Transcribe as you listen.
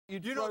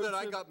You know that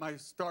I got my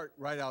start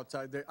right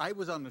outside there. I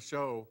was on the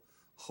show,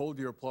 Hold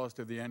Your Applause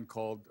to the End,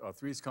 called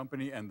Three's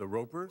Company and the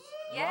Ropers.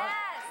 Yes!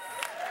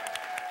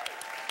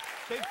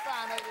 Big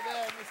fan over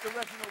there, Mr.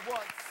 Reginald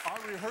Watts.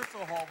 Our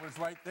rehearsal hall was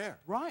right there.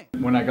 Right.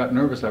 When I got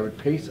nervous, I would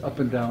pace up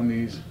and down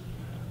these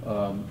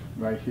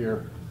right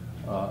here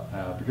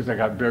because I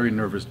got very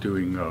nervous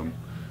doing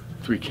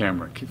three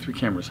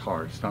cameras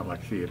hard. It's not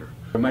like theater.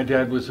 My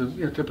dad was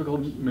a typical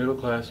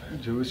middle-class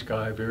Jewish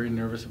guy, very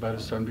nervous about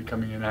his son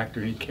becoming an actor.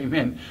 And he came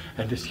in,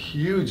 had this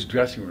huge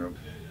dressing room,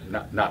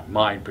 not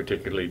mine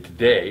particularly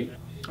today.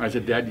 I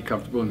said, "Dad, you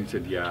comfortable?" And he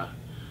said, "Yeah."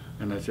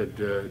 And I said,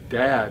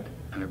 "Dad,"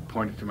 and I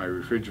pointed to my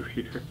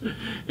refrigerator,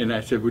 and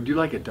I said, "Would you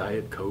like a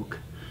Diet Coke?"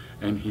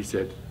 And he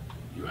said,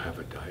 "You have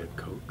a Diet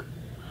Coke?"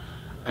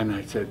 And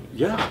I said,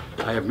 "Yeah,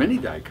 I have many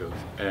Diet Cokes."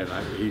 And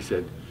he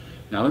said,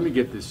 "Now let me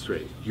get this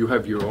straight. You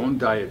have your own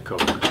Diet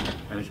Coke?"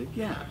 And I said,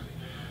 "Yeah."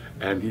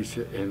 And he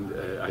said,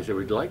 I said,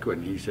 "Would you like one?"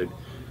 And he said,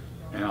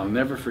 and I'll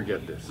never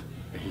forget this.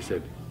 And he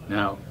said,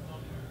 "Now,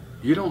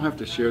 you don't have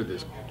to share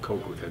this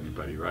Coke with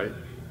anybody, right?"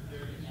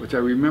 Which I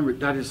remember,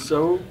 that is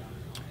so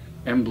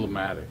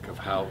emblematic of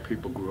how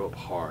people grew up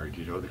hard,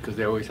 because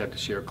they always had to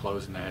share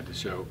clothes and they had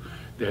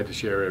to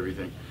share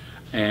everything.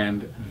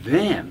 And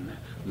then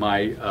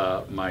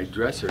my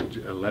dresser,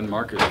 Len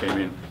Marcus, came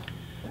in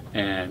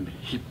and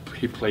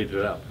he played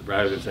it up.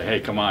 Rather than say, "Hey,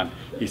 come on,"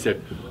 he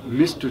said,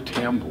 "Mr.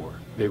 Tambor,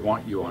 they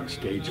want you on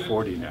stage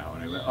 40 now."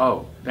 And I went,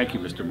 "Oh, thank you,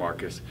 Mr.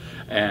 Marcus."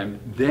 And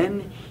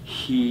then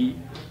he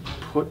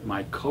put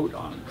my coat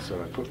on.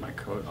 So I put my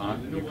coat on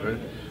and he put it,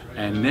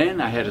 and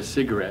then I had a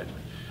cigarette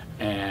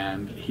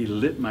and he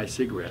lit my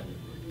cigarette.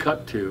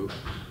 Cut to,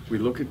 we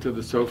look into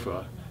the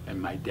sofa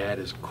and my dad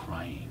is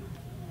crying.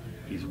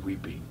 He's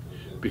weeping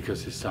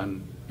because his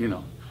son,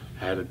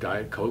 had a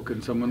Diet Coke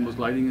and someone was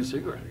lighting a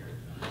cigarette.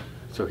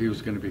 So he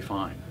was going to be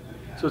fine.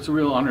 So it's a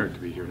real honor to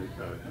be here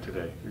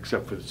today,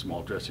 except for the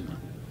small dressing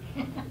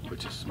room,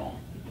 which is small.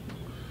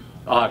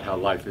 Odd how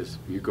life is.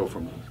 You go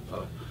from,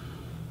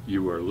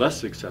 you were less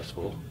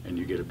successful and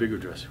you get a bigger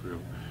dressing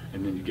room,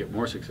 and then you get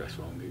more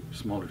successful in the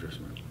smaller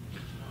dressing room.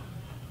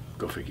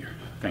 Go figure.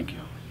 Thank you.